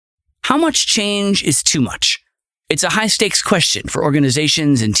how much change is too much? It's a high-stakes question for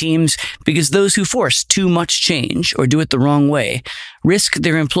organizations and teams because those who force too much change or do it the wrong way risk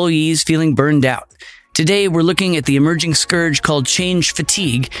their employees feeling burned out. Today, we're looking at the emerging scourge called change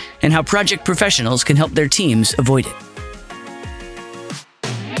fatigue and how project professionals can help their teams avoid it.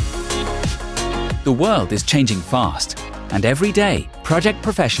 The world is changing fast, and every day, project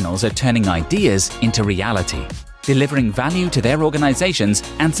professionals are turning ideas into reality, delivering value to their organizations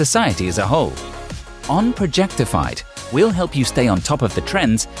and society as a whole. On Projectified, we'll help you stay on top of the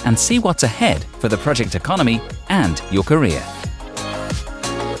trends and see what's ahead for the project economy and your career.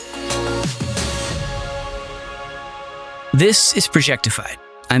 This is Projectified.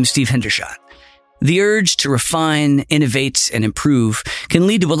 I'm Steve Hendershot. The urge to refine, innovate, and improve can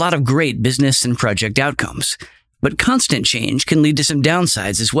lead to a lot of great business and project outcomes. But constant change can lead to some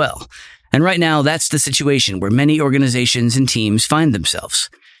downsides as well. And right now, that's the situation where many organizations and teams find themselves.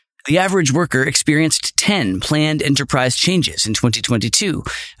 The average worker experienced 10 planned enterprise changes in 2022,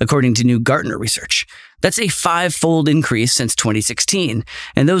 according to new Gartner research. That's a 5-fold increase since 2016,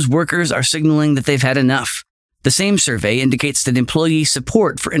 and those workers are signaling that they've had enough. The same survey indicates that employee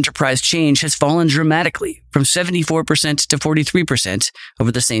support for enterprise change has fallen dramatically from 74% to 43%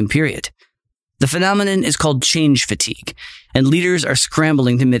 over the same period. The phenomenon is called change fatigue, and leaders are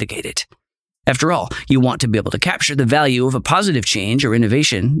scrambling to mitigate it. After all, you want to be able to capture the value of a positive change or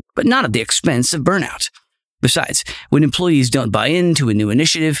innovation, but not at the expense of burnout. Besides, when employees don't buy into a new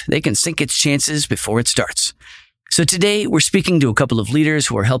initiative, they can sink its chances before it starts. So today, we're speaking to a couple of leaders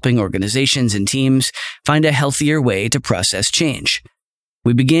who are helping organizations and teams find a healthier way to process change.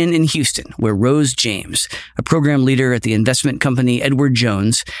 We begin in Houston, where Rose James, a program leader at the investment company Edward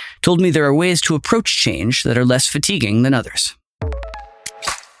Jones, told me there are ways to approach change that are less fatiguing than others.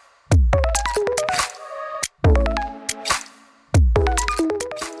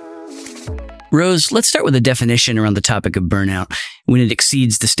 Rose, let's start with a definition around the topic of burnout, when it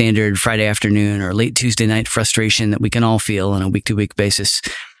exceeds the standard Friday afternoon or late Tuesday night frustration that we can all feel on a week-to-week basis.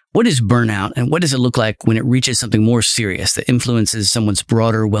 What is burnout, and what does it look like when it reaches something more serious that influences someone's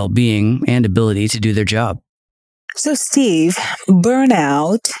broader well-being and ability to do their job? So, Steve,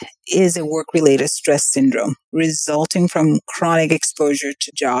 burnout is a work-related stress syndrome resulting from chronic exposure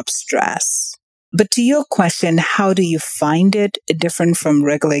to job stress. But to your question, how do you find it different from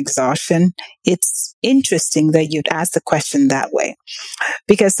regular exhaustion? It's interesting that you'd ask the question that way,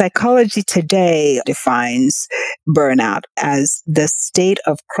 because Psychology Today defines burnout as the state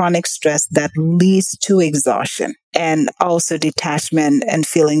of chronic stress that leads to exhaustion and also detachment and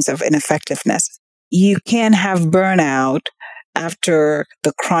feelings of ineffectiveness. You can have burnout after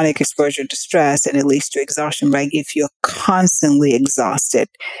the chronic exposure to stress and it leads to exhaustion, right? If you're constantly exhausted,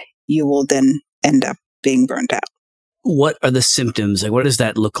 you will then end up being burned out. What are the symptoms? Like, what does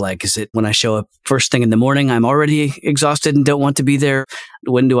that look like? Is it when I show up first thing in the morning, I'm already exhausted and don't want to be there?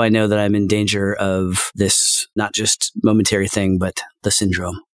 When do I know that I'm in danger of this, not just momentary thing, but the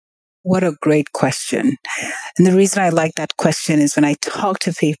syndrome? What a great question. And the reason I like that question is when I talk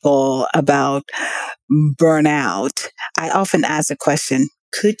to people about burnout, I often ask the question,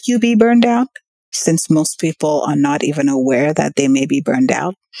 could you be burned out? Since most people are not even aware that they may be burned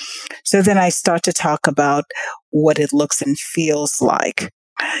out. So then I start to talk about what it looks and feels like.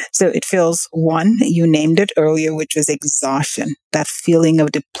 So it feels, one, you named it earlier, which was exhaustion, that feeling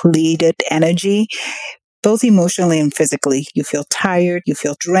of depleted energy, both emotionally and physically. You feel tired, you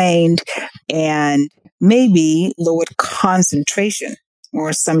feel drained, and maybe lowered concentration,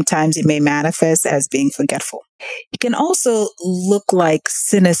 or sometimes it may manifest as being forgetful. It can also look like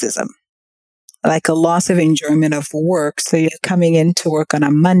cynicism, like a loss of enjoyment of work. So you're coming into work on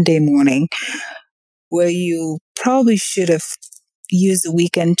a Monday morning where you probably should have used the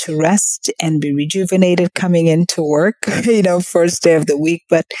weekend to rest and be rejuvenated coming into work, first day of the week,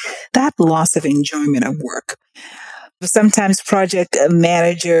 but that loss of enjoyment of work. Sometimes project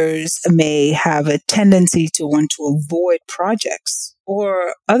managers may have a tendency to want to avoid projects,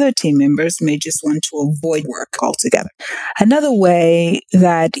 or other team members may just want to avoid work altogether. Another way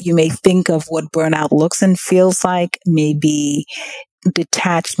that you may think of what burnout looks and feels like may be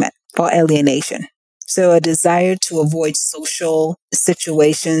detachment or alienation. So a desire to avoid social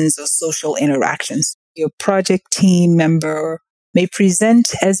situations or social interactions. Your project team member may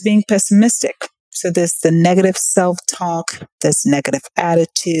present as being pessimistic. So there's the negative self-talk, there's negative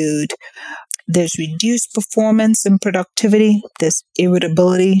attitude, there's reduced performance and productivity, there's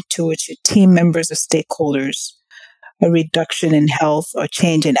irritability towards your team members or stakeholders, a reduction in health or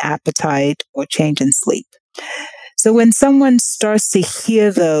change in appetite or change in sleep. So when someone starts to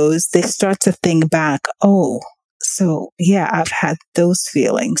hear those, they start to think back, oh, So yeah, I've had those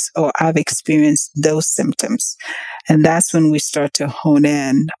feelings or I've experienced those symptoms. And that's when we start to hone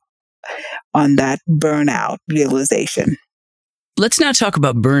in on that burnout realization. Let's now talk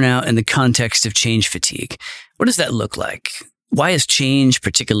about burnout in the context of change fatigue. What does that look like? Why is change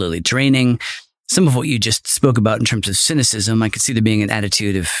particularly draining? Some of what you just spoke about in terms of cynicism, I could see there being an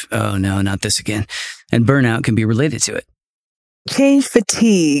attitude of, oh no, not this again. And burnout can be related to it. Change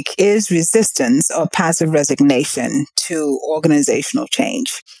fatigue is resistance or passive resignation to organizational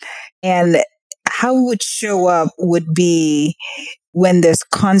change. And how it would show up would be when there's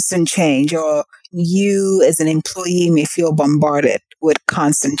constant change, or you as an employee may feel bombarded with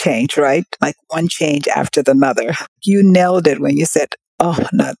constant change, right? Like one change after another. You nailed it when you said, oh,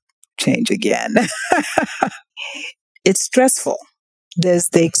 not change again. It's stressful. There's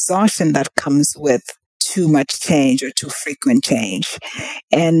the exhaustion that comes with too much change or too frequent change.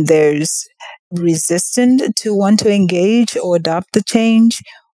 And there's resistance to want to engage or adopt the change,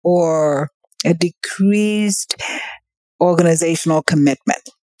 or a decreased organizational commitment.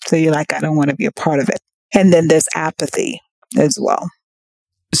 So you're like, I don't want to be a part of it. And then there's apathy as well.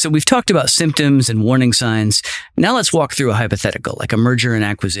 So we've talked about symptoms and warning signs. Now let's walk through a hypothetical, like a merger and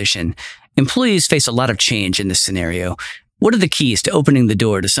acquisition. Employees face a lot of change in this scenario. What are the keys to opening the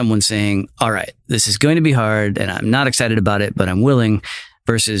door to someone saying, all right, this is going to be hard and I'm not excited about it, but I'm willing,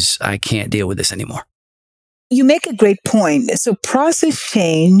 versus I can't deal with this anymore? You make a great point. So process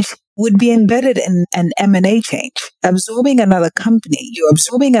change would be embedded in an M&A change. Absorbing another company, you're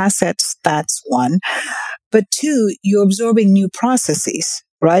absorbing assets, that's one. But two, you're absorbing new processes,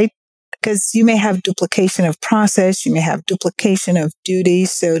 right? Because you may have duplication of process, you may have duplication of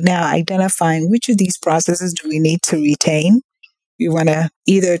duties. So now identifying which of these processes do we need to retain. You want to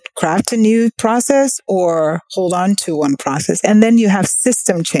either craft a new process or hold on to one process. And then you have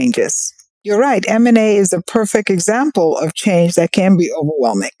system changes. You're right. M&A is a perfect example of change that can be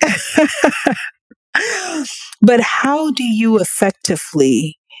overwhelming. But how do you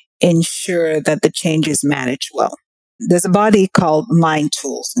effectively ensure that the change is managed well? There's a body called Mind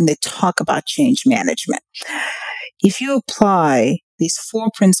Tools, and they talk about change management. If you apply these 4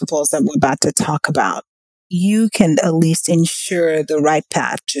 principles that we're about to talk about, you can at least ensure the right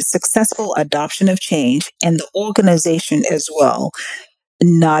path to successful adoption of change and the organization as well,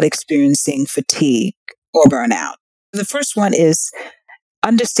 not experiencing fatigue or burnout. The first one is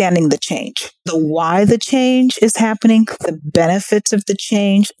understanding the change, the why the change is happening, the benefits of the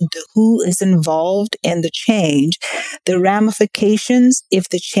change, the who is involved in the change, the ramifications if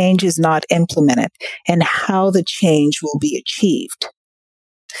the change is not implemented, and how the change will be achieved.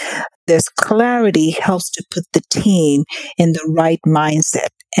 This clarity helps to put the team in the right mindset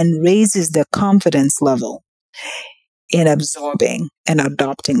and raises their confidence level in absorbing and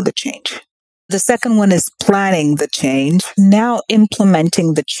adopting the change. The second one is planning the change, now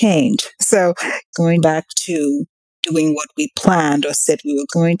implementing the change. So going back to doing what we planned or said we were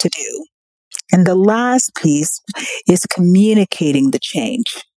going to do. And the last piece is communicating the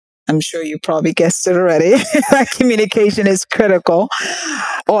change. I'm sure you probably guessed it already. Communication is critical,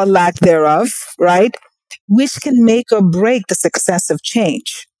 or lack thereof, right? Which can make or break the success of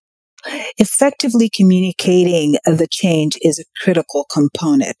change. Effectively communicating the change is a critical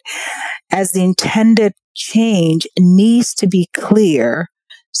component, as the intended change needs to be clear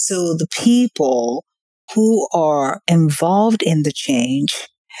so the people who are involved in the change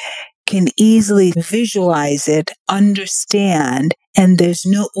can easily visualize it, understand, and there's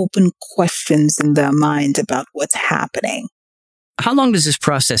no open questions in their minds about what's happening. How long does this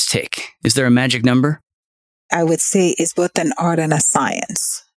process take? Is there a magic number? I would say it's both an art and a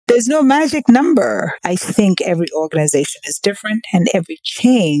science. There's no magic number. I think every organization is different, and every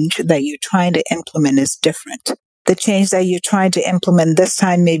change that you're trying to implement is different. The change that you're trying to implement this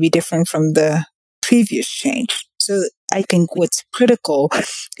time may be different from the previous change. So I think what's critical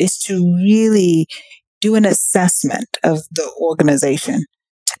is to really do an assessment of the organization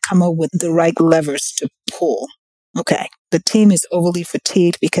to come up with the right levers to pull. Okay, the team is overly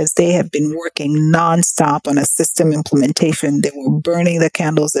fatigued because they have been working nonstop on a system implementation. They were burning the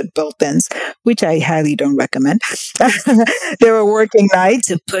candles at both ends, which I highly don't recommend. They were working nights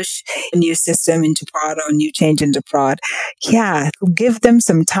to push a new system into prod or a new change into prod. Yeah, give them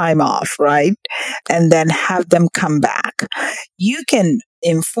some time off, right? And then have them come back. You can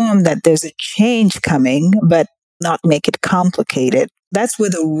inform that there's a change coming, but not make it complicated. That's where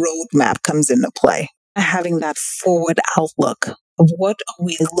the roadmap comes into play. Having that forward outlook of what are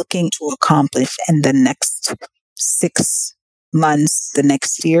we looking to accomplish in the next 6 months, the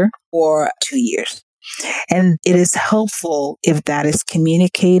next year, or 2 years. And it is helpful if that is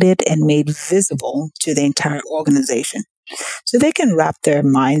communicated and made visible to the entire organization so they can wrap their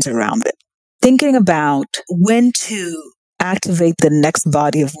minds around it. Thinking about when to activate the next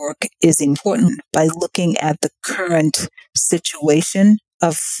body of work is important by looking at the current situation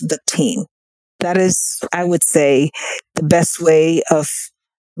of the team. That is, I would say, the best way of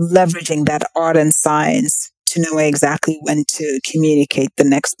leveraging that art and science to know exactly when to communicate the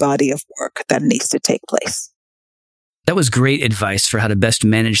next body of work that needs to take place. That was great advice for how to best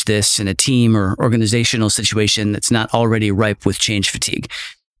manage this in a team or organizational situation that's not already ripe with change fatigue.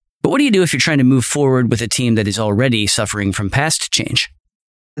 But what do you do if you're trying to move forward with a team that is already suffering from past change?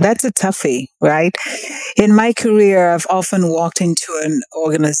 That's a toughie, right? In my career, I've often walked into an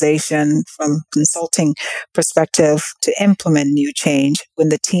organization from consulting perspective to implement new change when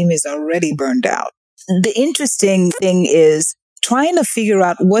the team is already burned out. The interesting thing is trying to figure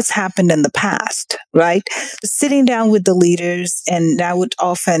out what's happened in the past, right? Sitting down with the leaders, and I would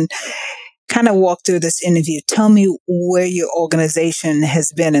often kind of walk through this interview. Tell me where your organization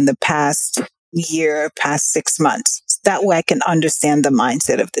has been in the past year, past 6 months. That way I can understand the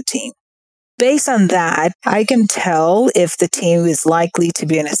mindset of the team. Based on that, I can tell if the team is likely to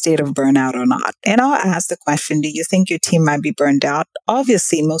be in a state of burnout or not. And I'll ask the question, do you think your team might be burned out?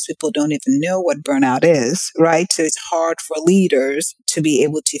 Obviously, most people don't even know what burnout is, right? So it's hard for leaders to be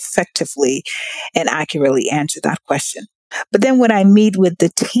able to effectively and accurately answer that question. But then when I meet with the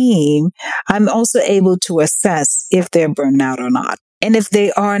team, I'm also able to assess if they're burned out or not. And if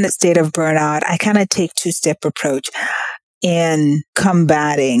they are in a state of burnout, I kind of take two-step approach in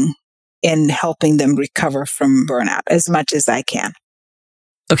combating and helping them recover from burnout as much as I can.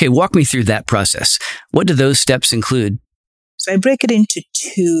 Okay, walk me through that process. What do those steps include? So I break it into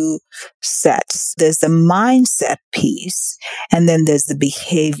two sets. There's the mindset piece, and then there's the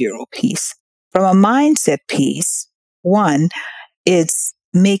behavioral piece. From a mindset piece, one, it's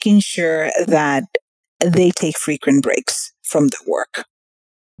making sure that they take frequent breaks from the work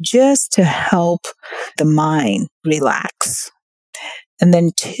just to help the mind relax. And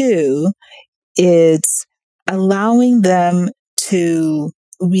then two, it's allowing them to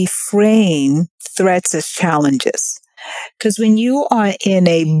reframe threats as challenges. Because when you are in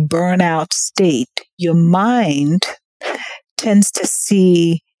a burnout state, your mind tends to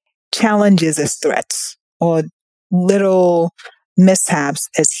see challenges as threats or little mishaps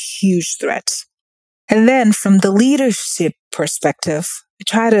as huge threats. And then from the leadership perspective, I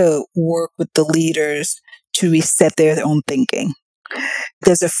try to work with the leaders to reset their own thinking.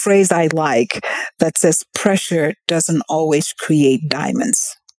 There's a phrase I like that says pressure doesn't always create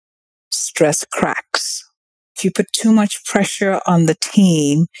diamonds. Stress cracks. If you put too much pressure on the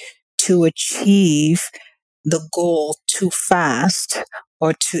team to achieve the goal too fast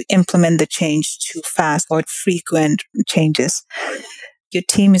or to implement the change too fast or frequent changes, your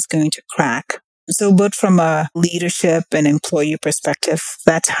team is going to crack. So both from a leadership and employee perspective,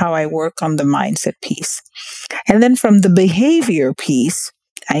 that's how I work on the mindset piece. And then from the behavior piece,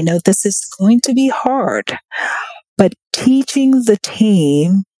 I know this is going to be hard, but teaching the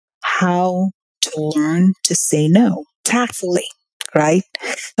team how to learn to say no tactfully, right?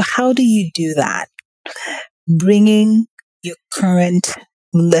 So how do you do that? Bringing your current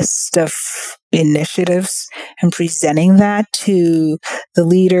list of initiatives and presenting that to the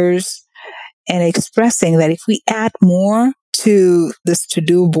leaders and expressing that if we add more to this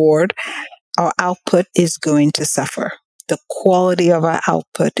to-do board, our output is going to suffer. The quality of our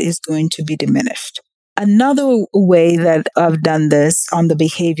output is going to be diminished. Another way that I've done this on the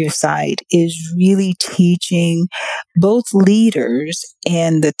behavior side is really teaching both leaders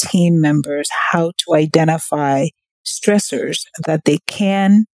and the team members how to identify stressors that they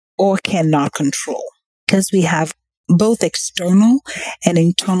can or cannot control. Because we have both external and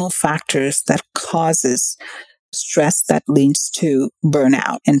internal factors that causes stress that leads to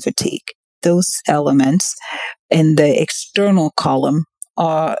burnout and fatigue. Those elements in the external column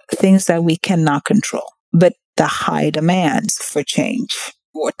are things that we cannot control, but the high demands for change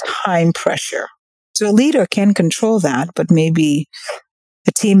or time pressure. So a leader can control that, but maybe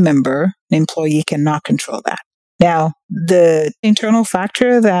a team member, an employee cannot control that. Now, the internal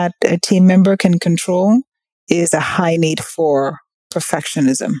factor that a team member can control is a high need for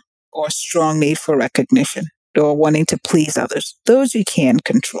perfectionism or strong need for recognition or wanting to please others. Those you can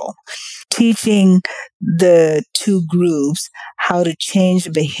control. Teaching the two groups how to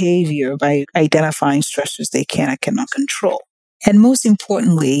change behavior by identifying stressors they can and cannot control. And most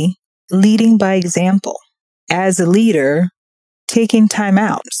importantly, leading by example. As a leader, taking time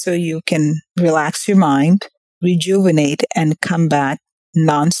out so you can relax your mind, rejuvenate, and come back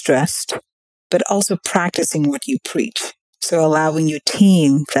non-stressed but also practicing what you preach. So allowing your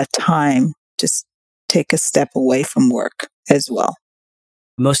team that time to take a step away from work as well.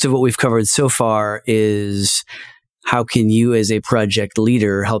 Most of what we've covered so far is how can you as a project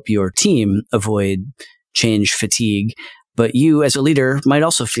leader help your team avoid change fatigue? But you as a leader might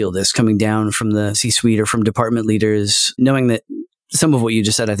also feel this coming down from the C-suite or from department leaders, knowing that some of what you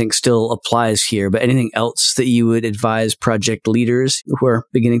just said, I think, still applies here. But anything else that you would advise project leaders who are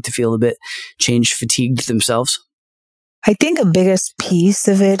beginning to feel a bit change fatigued themselves? I think a biggest piece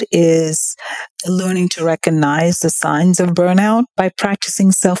of it is learning to recognize the signs of burnout by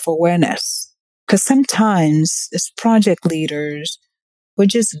practicing self-awareness. Because sometimes as project leaders, we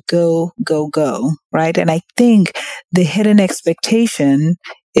just go, right? And I think the hidden expectation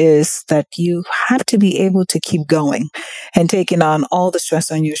is that you have to be able to keep going and taking on all the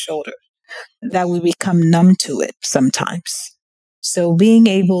stress on your shoulders, that we become numb to it sometimes. So being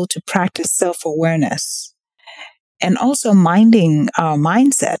able to practice self-awareness and also minding our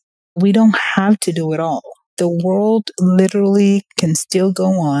mindset. We don't have to do it all. The world literally can still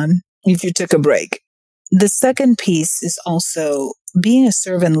go on if you took a break. The second piece is also being a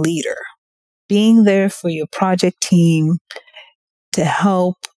servant leader, being there for your project team to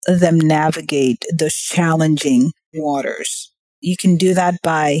help them navigate those challenging waters. You can do that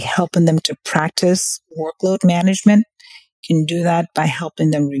by helping them to practice workload management. You can do that by helping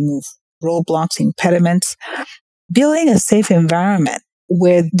them remove roadblocks, impediments, building a safe environment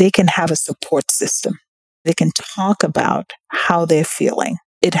where they can have a support system. They can talk about how they're feeling.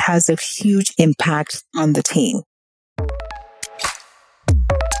 It has a huge impact on the team.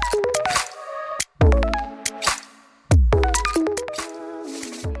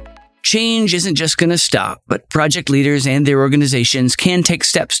 Change isn't just going to stop, but project leaders and their organizations can take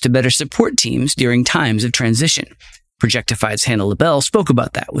steps to better support teams during times of transition. Projectified's Hannah LaBelle spoke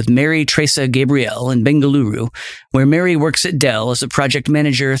about that with Mary Tresa Gabriel in Bengaluru, where Mary works at Dell as a project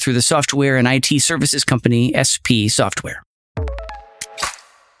manager through the software and IT services company SP Software.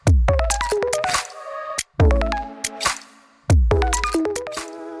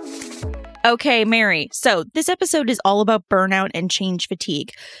 Okay, Mary. So this episode is all about burnout and change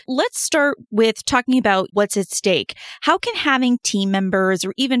fatigue. Let's start with talking about what's at stake. How can having team members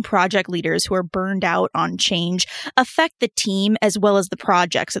or even project leaders who are burned out on change affect the team as well as the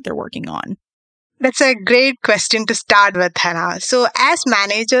projects that they're working on? That's a great question to start with, Hannah. So as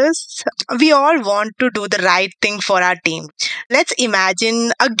managers, we all want to do the right thing for our team. Let's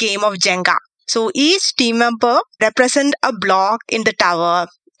imagine a game of Jenga. So each team member represents a block in the tower,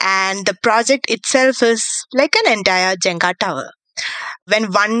 and the project itself is like an entire Jenga tower.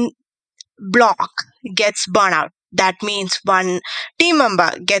 When one block gets burnt out, that means one team member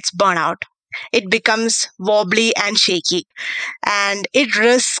gets burnt out, it becomes wobbly and shaky, and it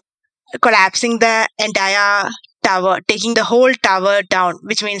risks collapsing the entire tower, taking the whole tower down,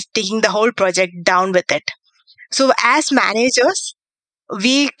 which means taking the whole project down with it. So as managers,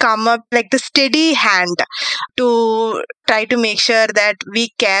 we come up like the steady hand to try to make sure that we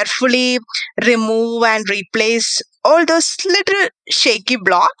carefully remove and replace all those little shaky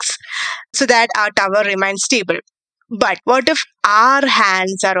blocks so that our tower remains stable. But what if our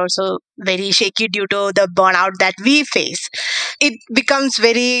hands are also very shaky due to the burnout that we face? It becomes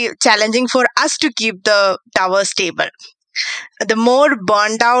very challenging for us to keep the tower stable. The more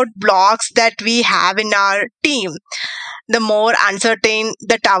burned out blocks that we have in our team, the more uncertain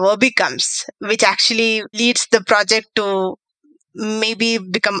the tower becomes, which actually leads the project to maybe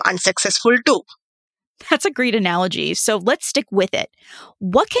become unsuccessful too. That's a great analogy. So let's stick with it.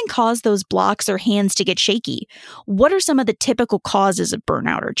 What can cause those blocks or hands to get shaky? What are some of the typical causes of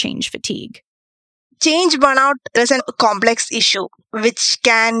burnout or change fatigue? Change burnout is a complex issue which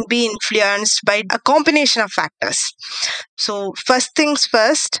can be influenced by a combination of factors. So first things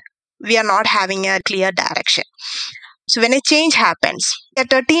first, we are not having a clear direction. So when a change happens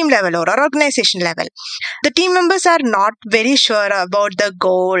at a team level or organization level, the team members are not very sure about the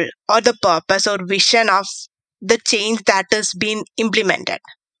goal or the purpose or vision of the change that is being implemented,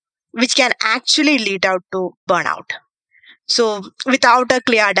 which can actually lead out to burnout. So without a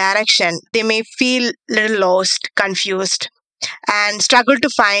clear direction, they may feel a little lost, confused, and struggle to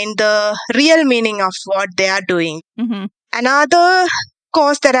find the real meaning of what they are doing. Mm-hmm. Another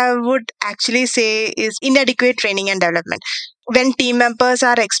cause that I would actually say is inadequate training and development. When team members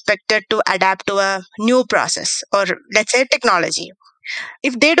are expected to adapt to a new process or let's say technology,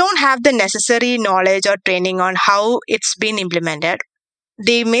 if they don't have the necessary knowledge or training on how it's been implemented,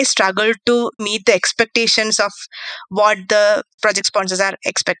 they may struggle to meet the expectations of what the project sponsors are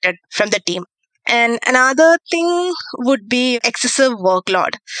expected from the team. And another thing would be excessive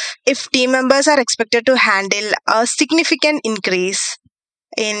workload. If team members are expected to handle a significant increase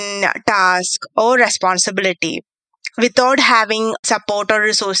in task or responsibility without having support or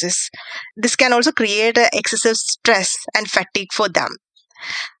resources, this can also create a excessive stress and fatigue for them.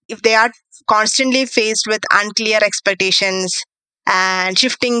 If they are constantly faced with unclear expectations and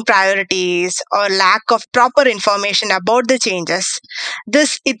shifting priorities or lack of proper information about the changes,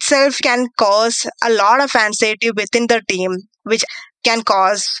 this itself can cause a lot of anxiety within the team, which can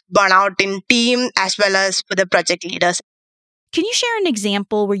cause burnout in team as well as for the project leaders. Can you share an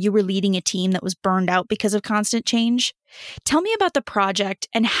example where you were leading a team that was burned out because of constant change? Tell me about the project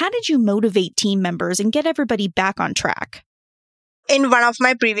and how did you motivate team members and get everybody back on track? In one of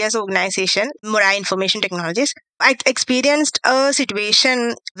my previous organization, Murray Information Technologies, I experienced a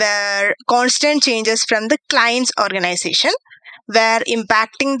situation where constant changes from the client's organization were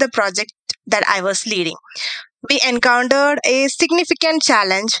impacting the project that I was leading. We encountered a significant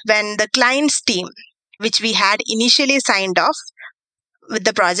challenge when the client's team, which we had initially signed off with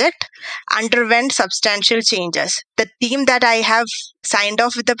the project, underwent substantial changes. The team that I have signed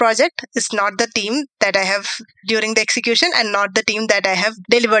off with the project is not the team that I have during the execution and not the team that I have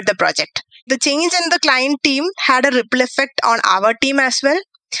delivered the project. The change in the client team had a ripple effect on our team as well,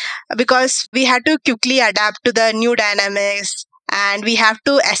 because we had to quickly adapt to the new dynamics and we have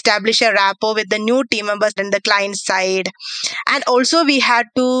to establish a rapport with the new team members in the client side. And also we had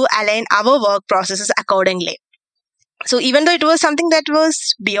to align our work processes accordingly. So even though it was something that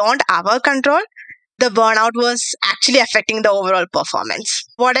was beyond our control, the burnout was actually affecting the overall performance.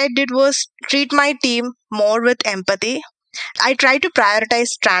 What I did was treat my team more with empathy. I tried to prioritize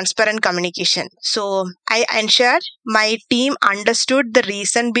transparent communication. So I ensured my team understood the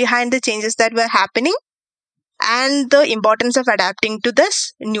reason behind the changes that were happening and the importance of adapting to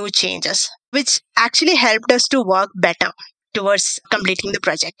this new changes, which actually helped us to work better towards completing the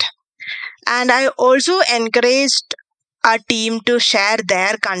project. And I also encouraged our team to share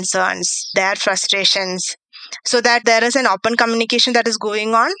their concerns, their frustrations, so that there is an open communication that is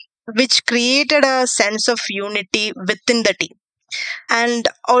going on, which created a sense of unity within the team. And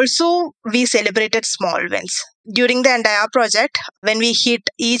also, we celebrated small wins. During the entire project, when we hit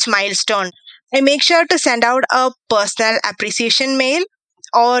each milestone, I make sure to send out a personal appreciation mail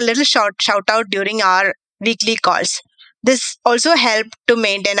or a little shout out during our weekly calls. This also helped to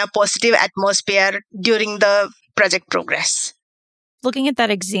maintain a positive atmosphere during the project progress. Looking at that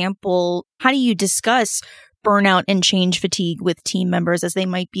example, how do you discuss burnout and change fatigue with team members as they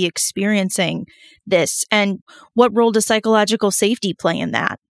might be experiencing this? And what role does psychological safety play in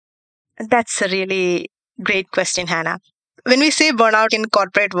that? That's a really great question, Hannah. When we say burnout in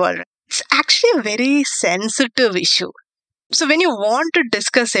corporate world, it's actually a very sensitive issue. So when you want to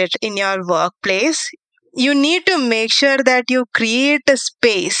discuss it in your workplace, you need to make sure that you create a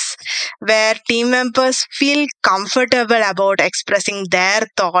space where team members feel comfortable about expressing their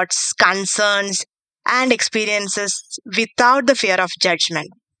thoughts, concerns, and experiences without the fear of judgment.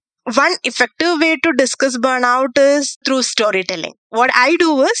 One effective way to discuss burnout is through storytelling. What I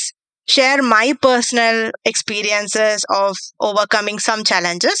do is share my personal experiences of overcoming some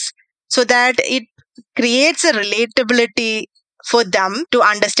challenges so that it creates a relatability for them to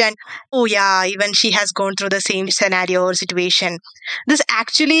understand, oh yeah, even she has gone through the same scenario or situation. This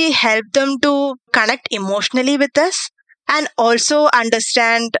actually helped them to connect emotionally with us and also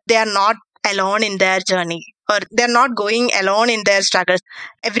understand they are not alone in their journey or they're not going alone in their struggles.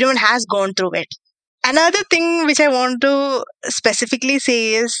 Everyone has gone through it. Another thing which I want to specifically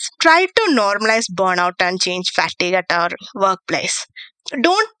say is try to normalize burnout and change fatigue at our workplace.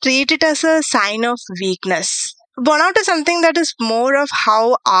 Don't treat it as a sign of weakness. Burnout is something that is more of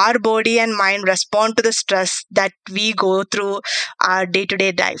how our body and mind respond to the stress that we go through our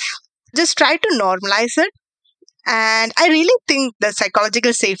day-to-day life. Just try to normalize it. And I really think the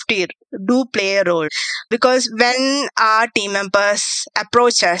psychological safety do play a role, because when our team members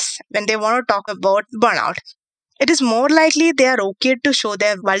approach us, when they want to talk about burnout, it is more likely they are okay to show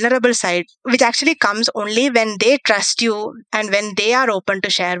their vulnerable side, which actually comes only when they trust you and when they are open to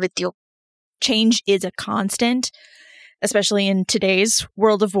share with you. Change is a constant, especially in today's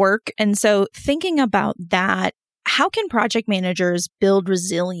world of work. And so thinking about that, how can project managers build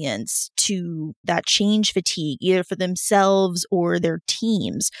resilience to that change fatigue, either for themselves or their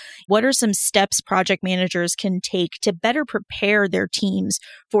teams? What are some steps project managers can take to better prepare their teams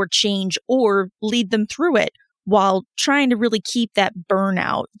for change or lead them through it while trying to really keep that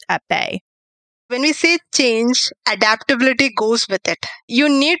burnout at bay? When we say change, adaptability goes with it. You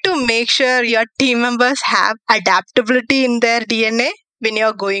need to make sure your team members have adaptability in their DNA when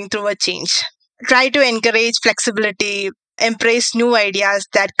you're going through a change. Try to encourage flexibility, embrace new ideas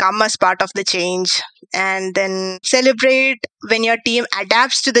that come as part of the change, and then celebrate when your team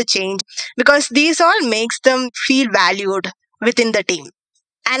adapts to the change, because these all makes them feel valued within the team.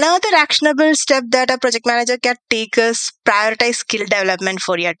 Another actionable step that a project manager can take is prioritize skill development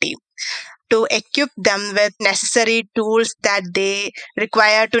for your team, to equip them with necessary tools that they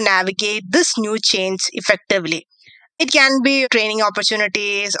require to navigate this new change effectively. It can be training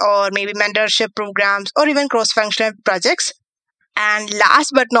opportunities or maybe mentorship programs or even cross-functional projects. And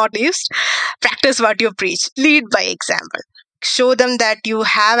last but not least, practice what you preach. Lead by example. Show them that you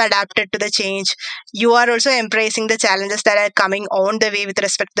have adapted to the change. You are also embracing the challenges that are coming on the way with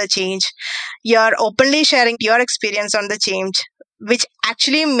respect to the change. You're openly sharing your experience on the change, which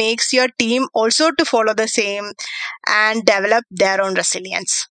actually makes your team also to follow the same and develop their own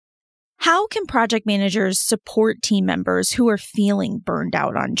resilience. How can project managers support team members who are feeling burned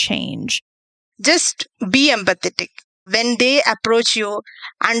out on change? Just be empathetic. When they approach you,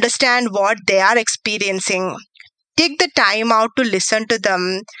 understand what they are experiencing. Take the time out to listen to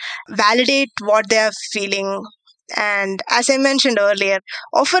them, validate what they are feeling, and as I mentioned earlier,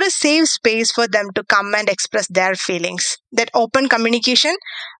 offer a safe space for them to come and express their feelings. That open communication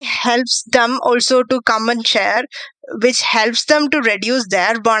helps them also to come and share, which helps them to reduce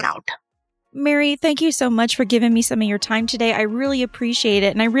their burnout. Mary, thank you so much for giving me some of your time today. I really appreciate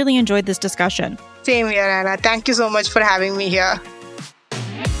it, and I really enjoyed this discussion. Same here, Anna. Thank you so much for having me here.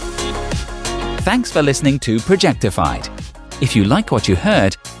 Thanks for listening to Projectified. If you like what you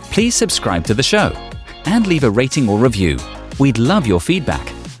heard, please subscribe to the show and leave a rating or review. We'd love your feedback.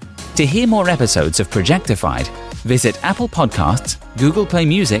 To hear more episodes of Projectified, visit Apple Podcasts, Google Play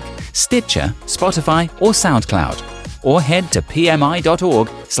Music, Stitcher, Spotify, or SoundCloud, or head to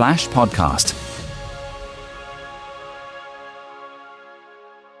pmi.org/podcast.